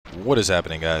What is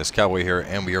happening, guys? Cowboy here,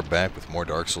 and we are back with more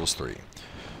Dark Souls 3.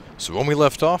 So when we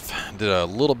left off, did a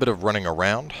little bit of running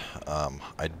around.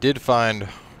 I did find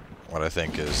what I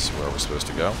think is where we're supposed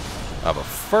to go. But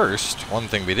first, one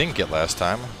thing we didn't get last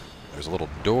time, there's a little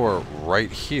door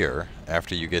right here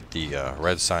after you get the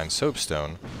red sign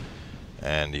soapstone.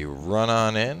 And you run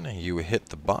on in, you hit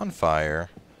the bonfire,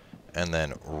 and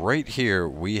then right here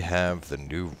we have the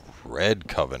new Red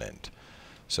Covenant.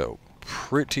 So,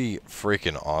 pretty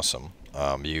freaking awesome.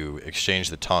 You exchange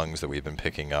the tongues that we've been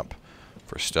picking up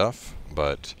for stuff,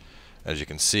 but as you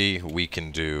can see, we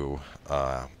can do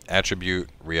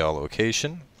attribute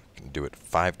reallocation. We can do it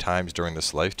 5 times during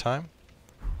this lifetime.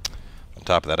 On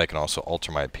top of that, I can also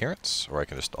alter my appearance, or I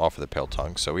can just offer the pale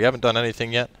tongue. So we haven't done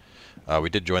anything yet. We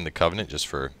did join the Covenant just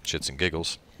for shits and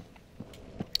giggles.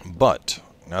 But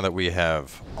now that we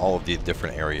have all of the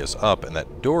different areas up and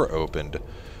that door opened,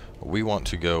 we want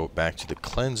to go back to the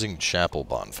Cleansing Chapel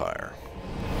bonfire.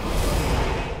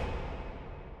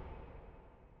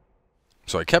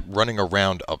 So I kept running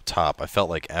around up top. I felt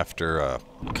like after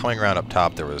coming around up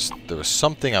top, there was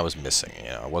something I was missing.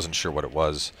 You know, I wasn't sure what it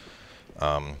was.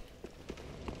 And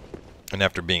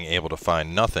after being able to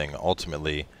find nothing,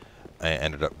 ultimately, I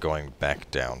ended up going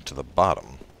back down to the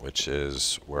bottom, which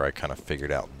is where I kind of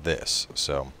figured out this.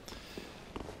 So,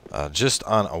 just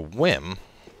on a whim,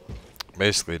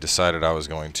 basically decided I was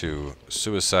going to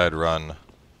suicide run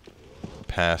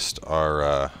past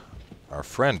our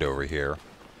friend over here,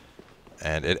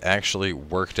 and it actually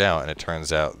worked out. And it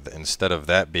turns out that instead of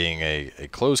that being a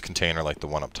closed container like the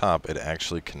one up top, it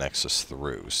actually connects us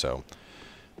through. So,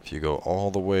 if you go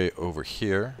all the way over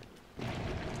here,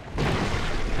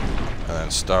 and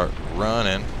then start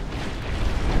running.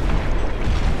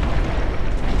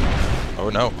 Oh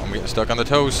no, I'm getting stuck on the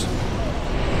toes.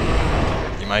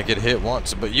 You might get hit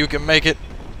once, but you can make it.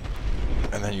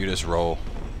 And then you just roll.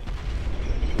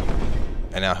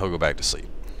 And now he'll go back to sleep.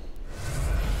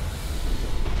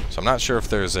 So I'm not sure if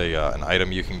there's an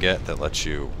item you can get that lets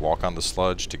you walk on the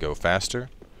sludge to go faster.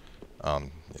 You know,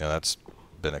 that's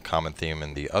been a common theme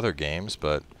in the other games,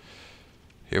 but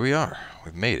here we are.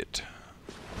 We've made it.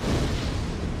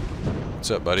 What's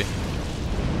up, buddy?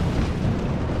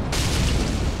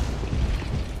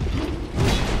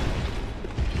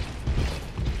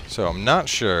 So I'm not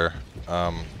sure.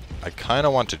 I kind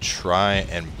of want to try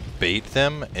and bait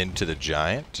them into the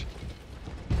giant.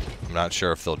 I'm not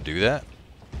sure if they'll do that.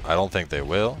 I don't think they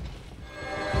will.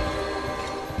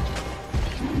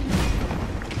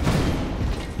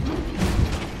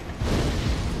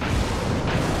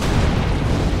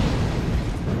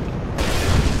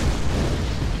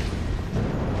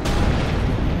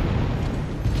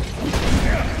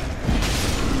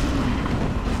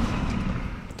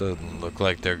 Doesn't look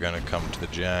like they're gonna come to the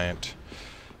giant.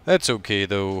 That's okay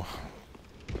though.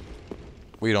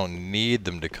 We don't need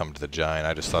them to come to the giant.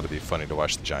 I just thought it'd be funny to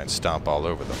watch the giant stomp all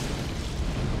over them.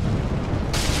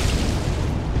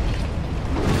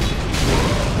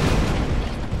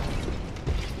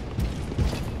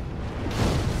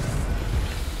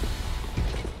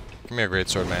 Come here,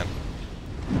 greatsword man.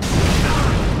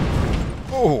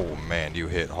 Oh man, you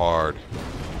hit hard.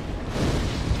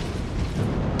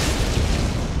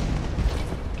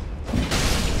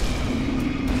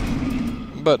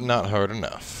 But not hard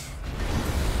enough.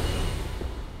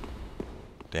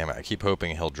 Damn it, I keep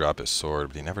hoping he'll drop his sword,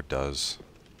 but he never does.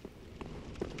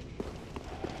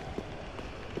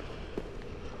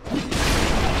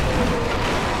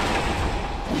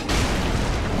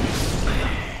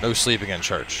 No sleeping in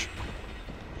church.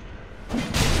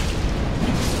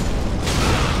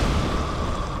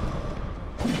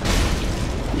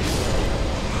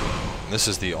 This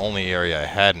is the only area I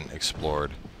hadn't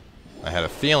explored. I had a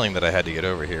feeling that I had to get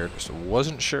over here, just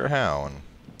wasn't sure how,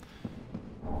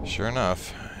 and sure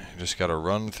enough, you just gotta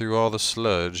run through all the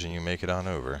sludge and you make it on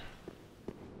over.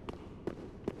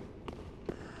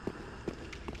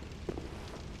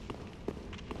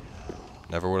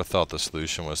 Never would have thought the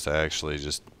solution was to actually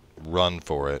just run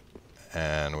for it,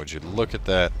 and would you look at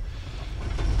that,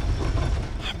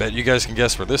 I bet you guys can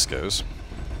guess where this goes.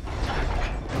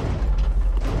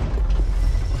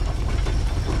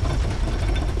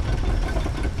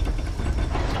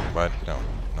 But no,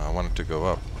 I want it to go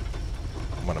up.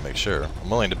 I want to make sure. I'm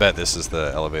willing to bet this is the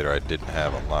elevator I didn't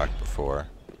have unlocked before.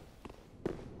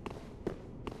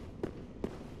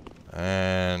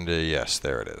 And yes,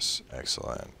 there it is.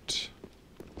 Excellent.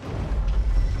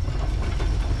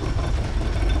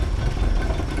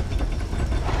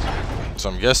 So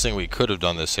I'm guessing we could have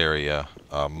done this area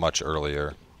much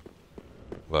earlier.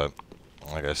 But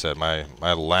like I said, my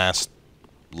last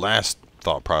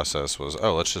thought process was,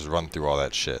 oh, let's just run through all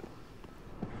that shit.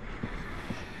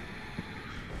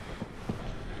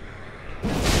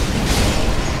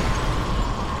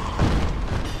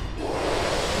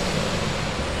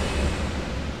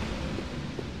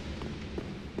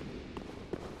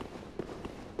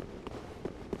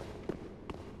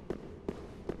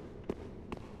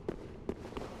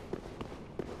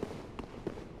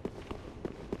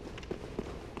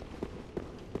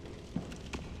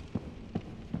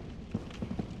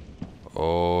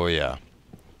 yeah.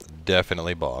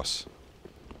 Definitely boss.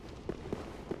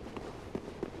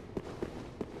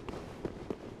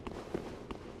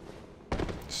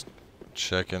 Just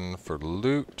checking for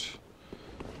loot.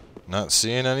 Not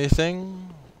seeing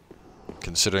anything.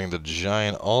 Considering the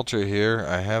giant altar here,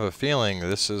 I have a feeling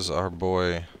this is our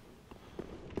boy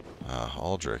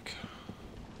Aldrich.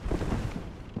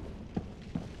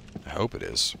 I hope it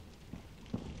is.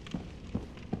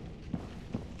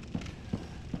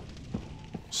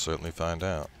 We'll certainly find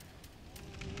out.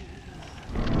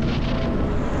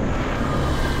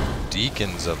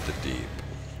 Deacons of the Deep.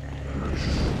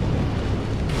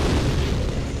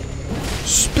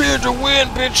 Spear to win,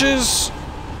 bitches!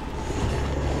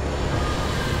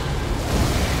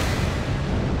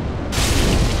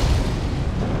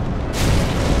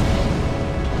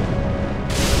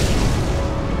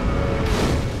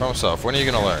 Problem solved. When are you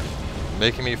gonna learn?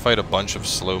 Making me fight a bunch of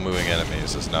slow-moving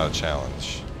enemies is not a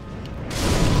challenge.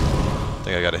 I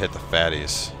think I gotta hit the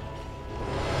fatties.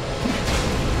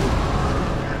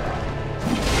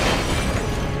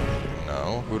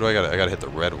 No. Who do I gotta? I gotta hit the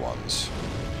red ones.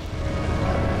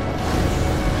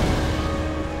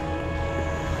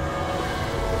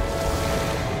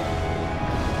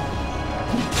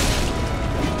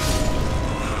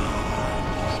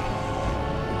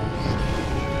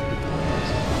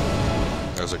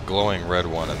 There's a glowing red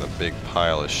one in the big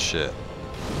pile of shit.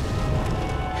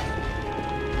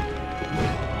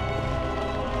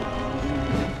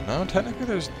 No, technically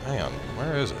there's... Hang on.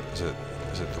 Where is it?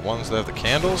 Is it the ones that have the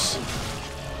candles?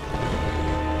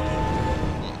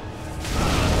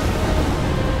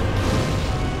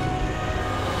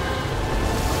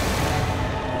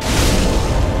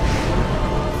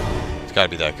 It's gotta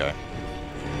be that guy.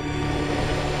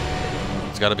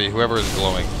 It's gotta be whoever is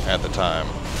glowing at the time.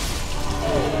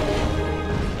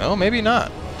 No, maybe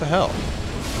not. What the hell?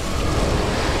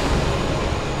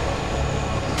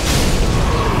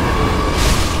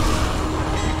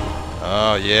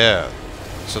 Oh, yeah.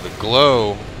 So the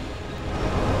glow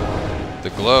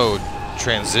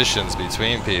transitions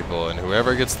between people, and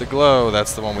whoever gets the glow,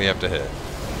 that's the one we have to hit.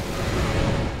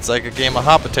 It's like a game of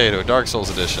hot potato, Dark Souls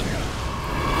edition.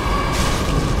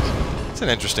 It's an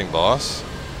interesting boss.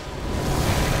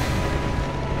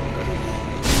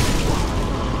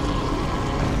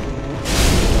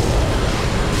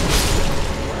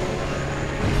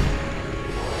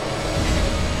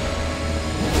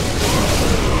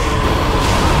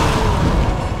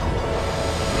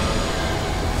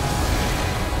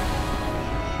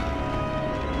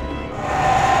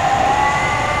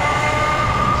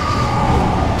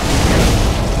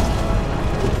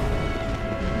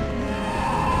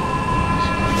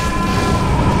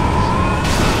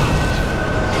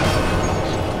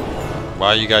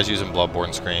 Why are you guys using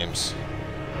Bloodborne Screams?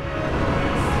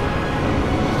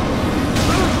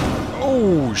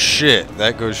 Oh shit,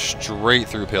 that goes straight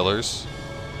through pillars.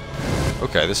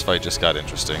 Okay, this fight just got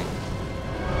interesting.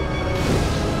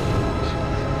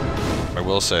 I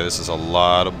will say this is a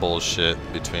lot of bullshit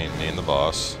between me and the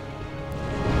boss.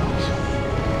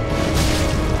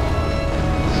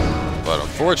 But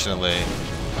unfortunately,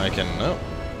 I can...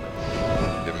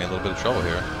 Oh, give me a little bit of trouble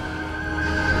here.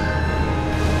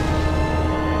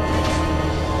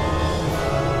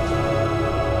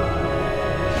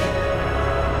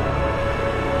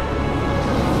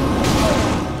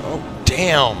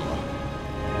 Damn!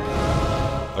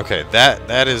 Okay,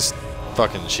 that is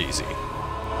fucking cheesy.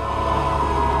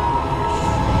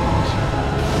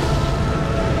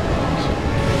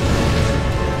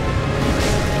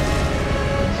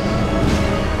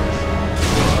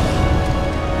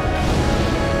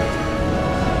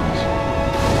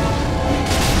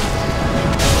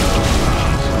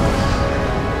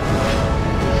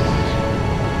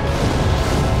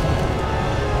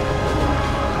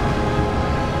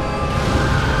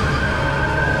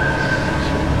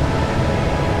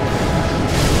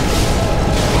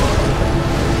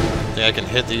 I can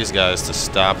hit these guys to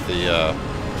stop the,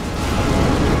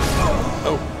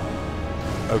 Oh.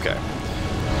 Okay.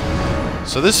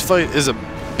 So this fight is a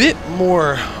bit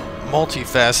more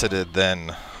multifaceted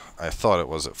than I thought it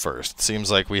was at first. It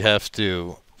seems like we have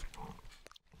to...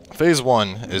 Phase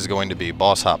 1 is going to be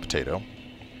boss hot potato.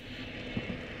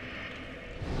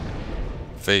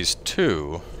 Phase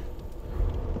 2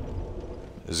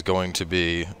 is going to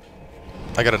be...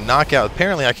 I gotta knock out...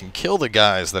 Apparently I can kill the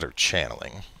guys that are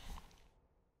channeling.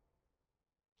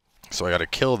 So I gotta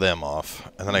kill them off,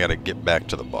 and then I gotta get back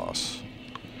to the boss.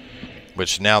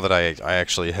 Which, now that I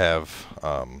actually have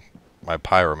my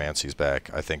pyromancies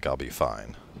back, I think I'll be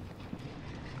fine.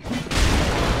 I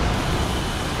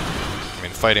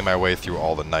mean, fighting my way through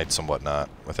all the knights and whatnot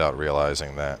without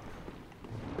realizing that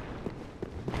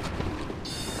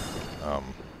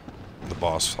the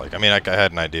boss, like, I mean, I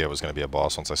had an idea it was going to be a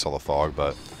boss once I saw the fog,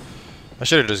 but I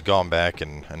should have just gone back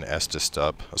and Estus'd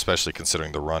up, especially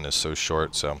considering the run is so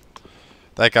short, so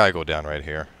that guy go down right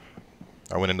here.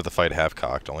 I went into the fight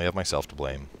half-cocked, only have myself to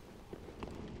blame.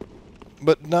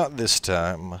 But not this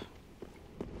time.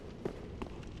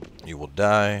 You will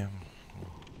die.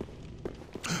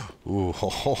 Ooh, ho,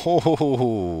 ho, ho, ho,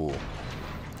 ho.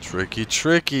 Tricky,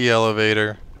 tricky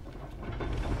elevator.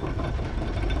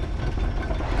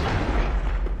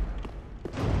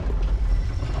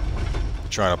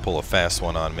 Trying to pull a fast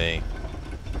one on me.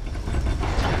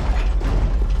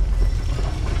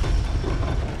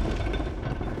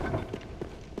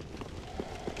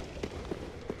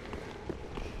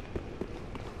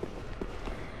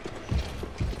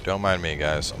 Don't mind me,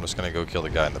 guys. I'm just gonna go kill the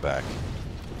guy in the back.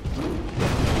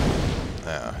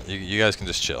 Yeah, you guys can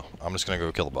just chill. I'm just gonna go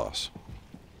kill the boss.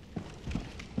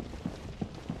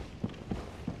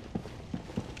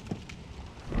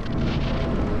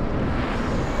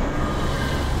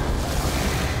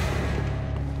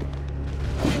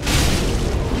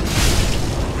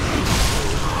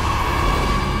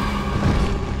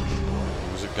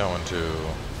 Who's it going to?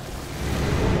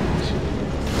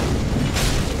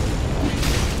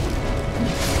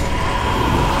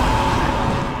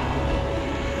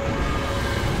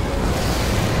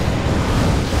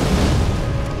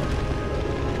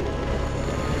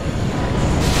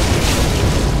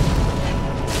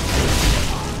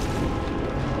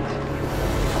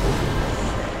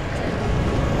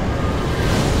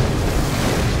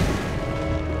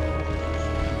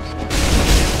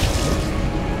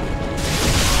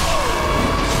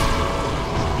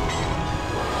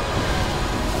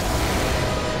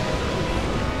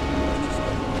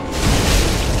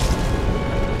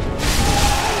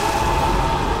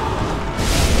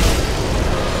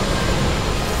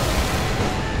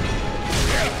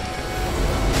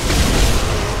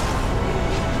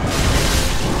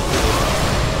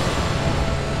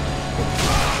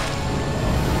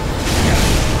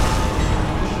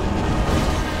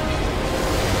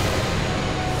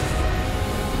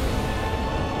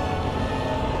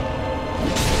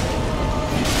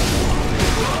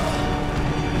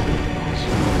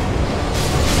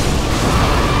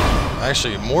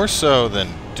 Actually, more so than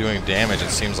doing damage,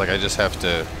 it seems like I just have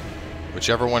to,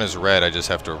 whichever one is red, I just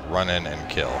have to run in and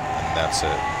kill, and that's it.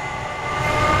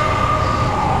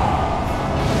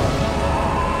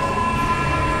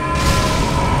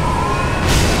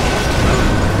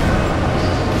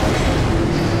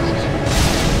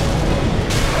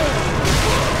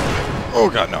 Oh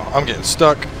god, no, I'm getting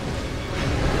stuck.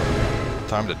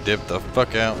 Time to dip the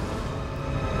fuck out.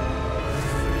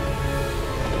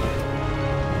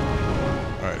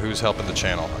 Who's helping the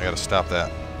channel? I gotta stop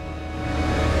that.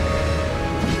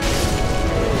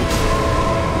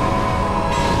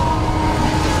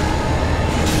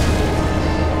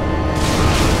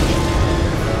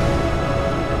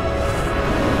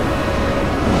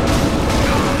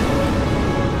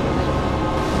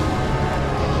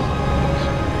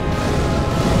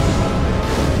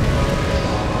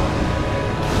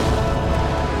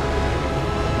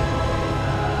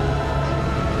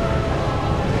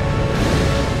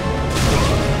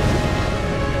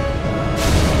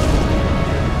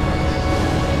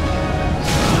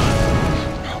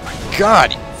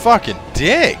 God, you fucking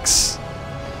dicks!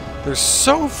 There's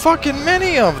so fucking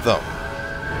many of them!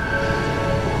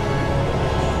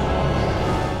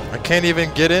 I can't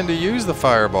even get in to use the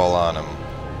fireball on him.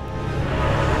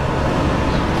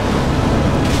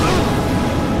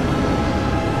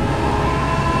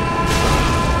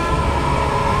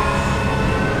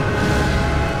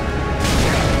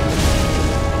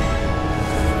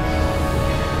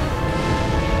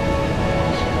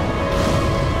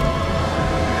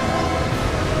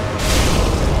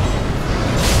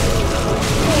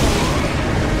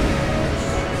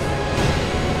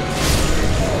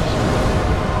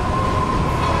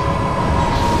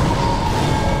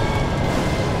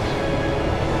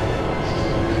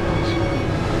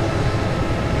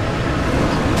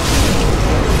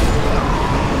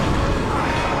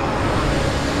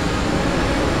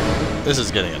 This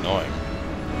is getting annoying.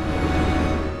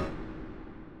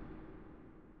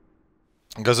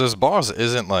 Because this boss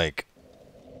isn't like...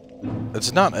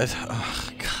 It's not... oh,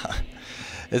 God.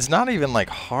 It's not even like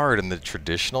hard in the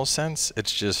traditional sense.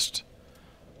 It's just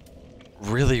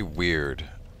really weird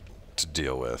to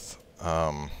deal with.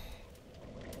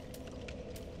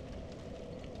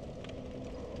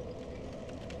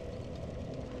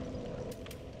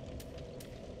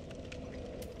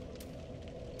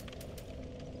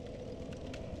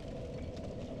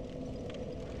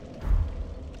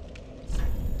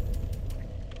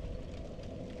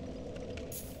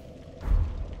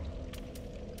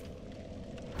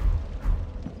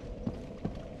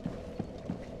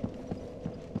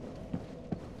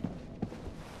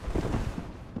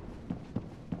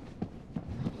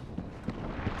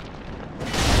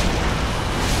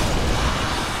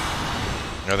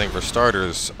 I think for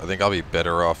starters, I think I'll be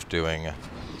better off doing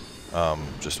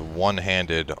just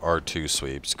one-handed R2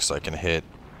 sweeps, because I can hit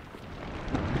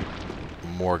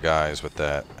more guys with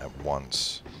that at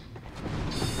once.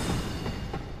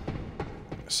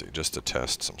 Let's see, just to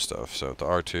test some stuff. So the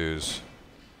R2s,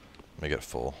 let me get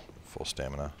full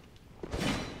stamina.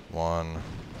 1,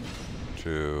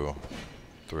 2,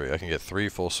 3. I can get 3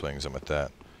 full swings in with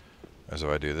that. As if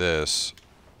I do this,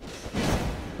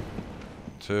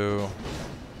 2.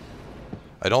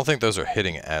 I don't think those are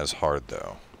hitting as hard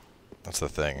though. That's the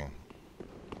thing.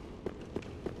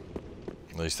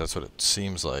 At least that's what it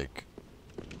seems like.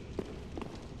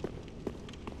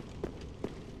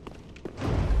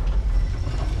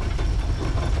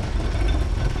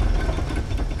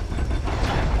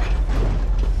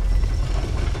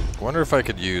 I wonder if I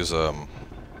could use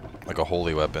like a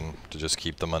holy weapon to just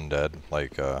keep them undead,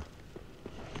 like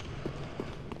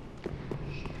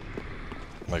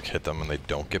hit them and they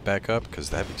don't get back up, because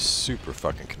that'd be super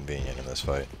fucking convenient in this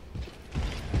fight.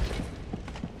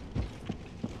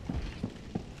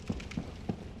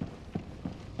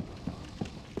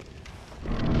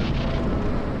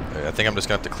 I think I'm just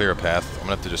gonna have to clear a path. I'm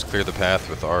gonna have to just clear the path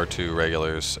with R2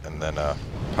 regulars and then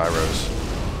pyros.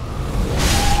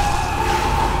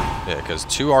 Yeah, because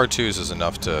 2 R2s is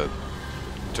enough to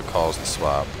cause the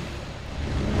swap.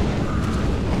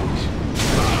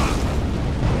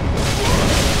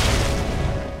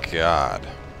 God.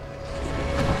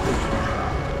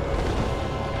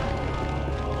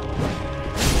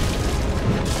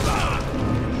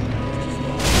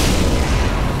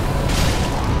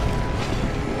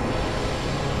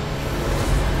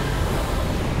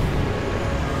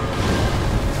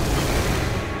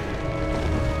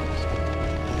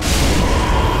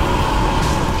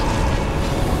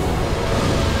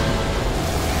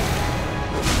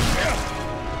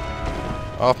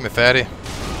 Off me, fatty.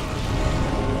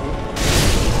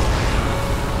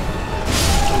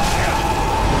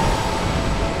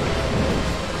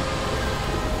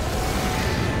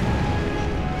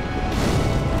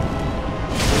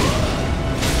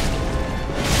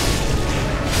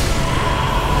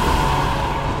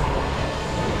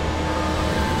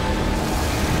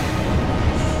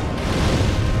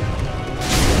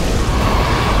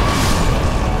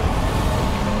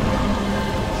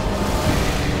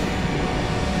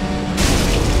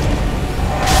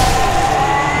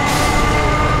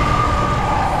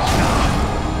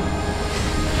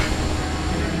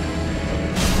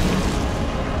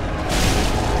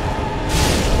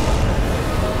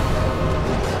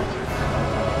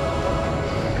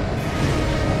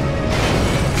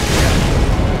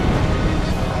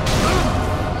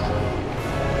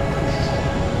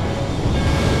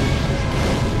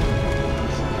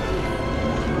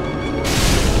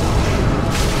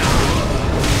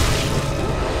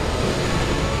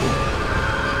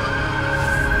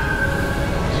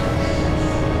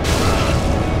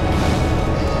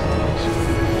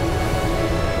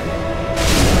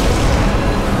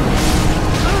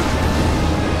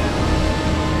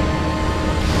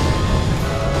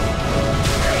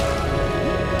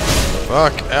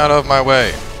 Fuck out of my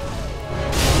way.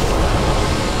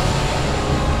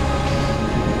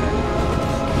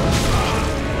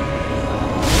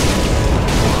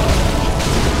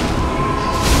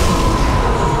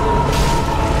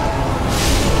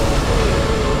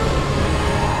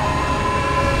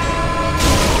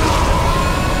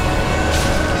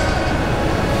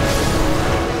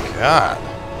 God,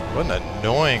 what an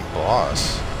annoying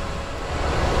boss.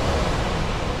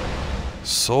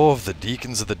 Soul of the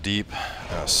Deacons of the Deep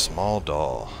and a small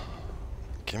doll.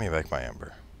 Give me back my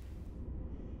ember.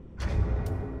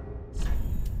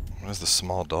 What is the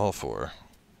small doll for?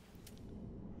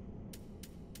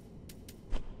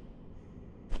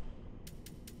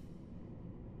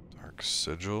 Dark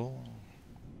Sigil.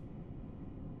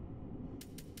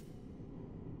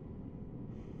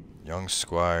 Young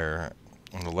Squire.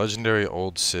 In the legendary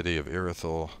old city of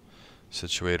Irithyll,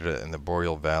 situated in the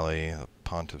Boreal Valley, the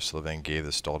Pontiff Sylvain gave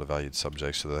this doll to valued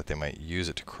subjects so that they might use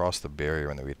it to cross the barrier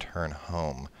when they return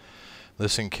home.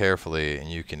 Listen carefully, and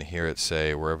you can hear it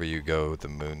say, "Wherever you go, the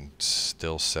moon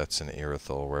still sets in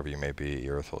Irithyll. Wherever you may be,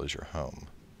 Irithyll is your home."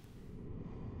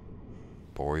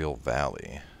 Boreal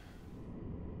Valley.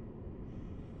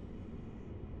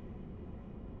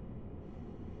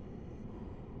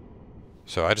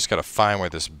 So I just gotta find where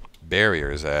this barrier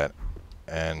is at,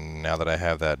 and now that I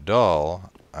have that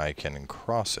doll, I can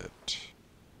cross it.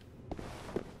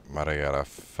 But I gotta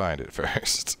find it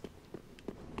first.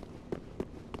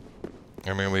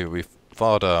 I mean, we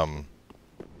fought the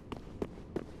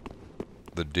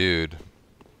dude.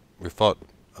 We fought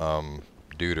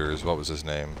Duders. What was his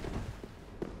name?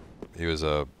 he was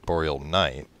a Boreal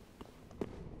Knight,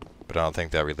 but I don't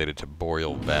think that related to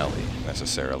Boreal Valley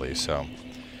necessarily, so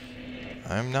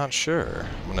I'm not sure.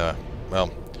 I'm gonna,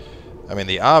 well, I mean,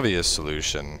 the obvious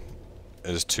solution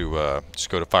is to just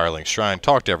go to Firelink Shrine,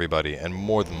 talk to everybody, and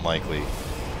more than likely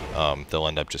they'll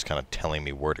end up just kind of telling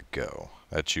me where to go.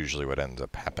 That's usually what ends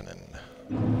up happening.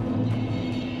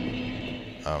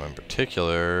 In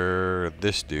particular,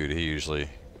 this dude, he usually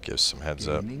gives some heads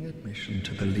up. Gaining admission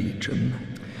to the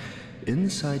Legion.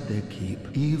 Inside their keep,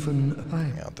 even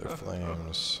Out their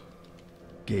flames.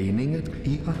 Gaining it.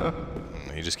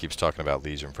 He just keeps talking about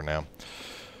Legion for now.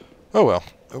 Oh well.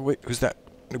 Oh, wait, who's that?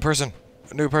 New person.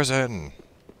 A new person.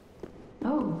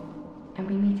 Oh, and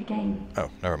we meet again. Oh,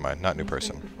 never mind. Not new We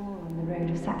person. spoke before on the road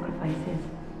of sacrifices.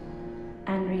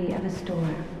 Henry of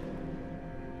Astoria.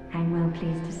 I'm well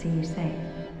pleased to see you safe.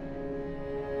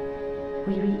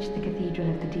 We reached the Cathedral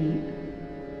of the Deep,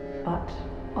 but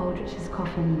Aldrich's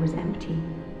coffin was empty.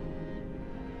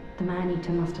 The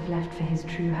man-eater must have left for his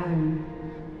true home.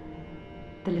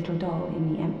 The little doll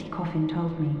in the empty coffin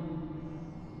told me.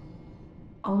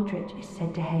 Aldrich is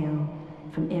said to hail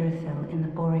from Irithyll in the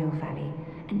Boreal Valley,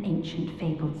 an ancient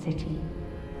fabled city.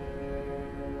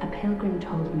 A pilgrim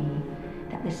told me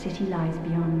that the city lies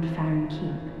beyond Farron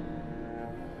Keep,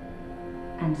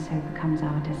 and so becomes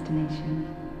our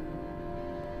destination.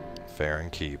 Farron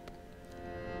Keep.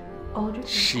 Aldrich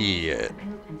Shit.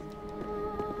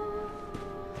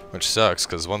 Which sucks,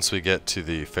 because once we get to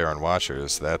the Farron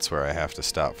Watchers, that's where I have to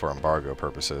stop for embargo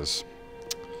purposes.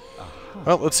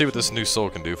 Well, let's see what this new soul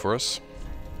can do for us.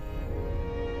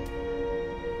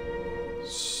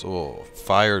 Soul.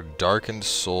 Fire Darkened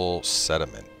Soul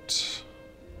Sediment.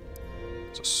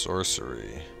 It's a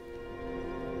sorcery.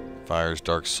 Fires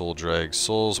Dark Soul Drag.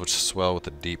 Souls which swell with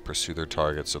the deep pursue their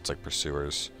targets, so it's like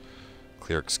pursuers.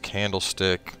 Cleric's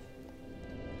Candlestick.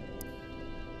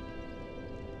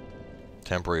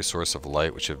 Temporary Source of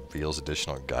Light, which reveals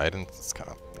additional guidance. It's kind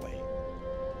of lame.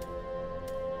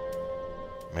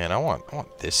 Man, I want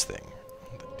this thing. I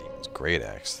want the Demon's Great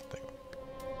Axe thing.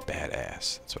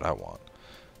 Badass. That's what I want.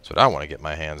 That's what I want to get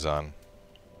my hands on.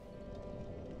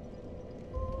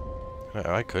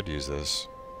 I could use this.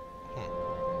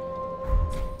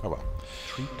 Oh well.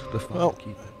 Well,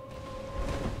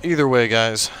 either way,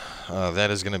 guys, that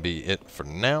is going to be it for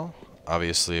now.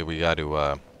 Obviously, we got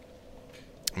to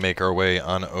make our way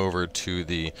on over to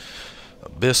the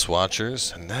Abyss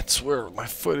Watchers, and that's where my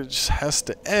footage has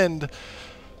to end.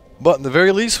 But in the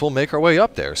very least, we'll make our way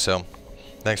up there. So,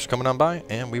 thanks for coming on by,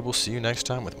 and we will see you next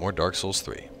time with more Dark Souls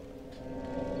 3.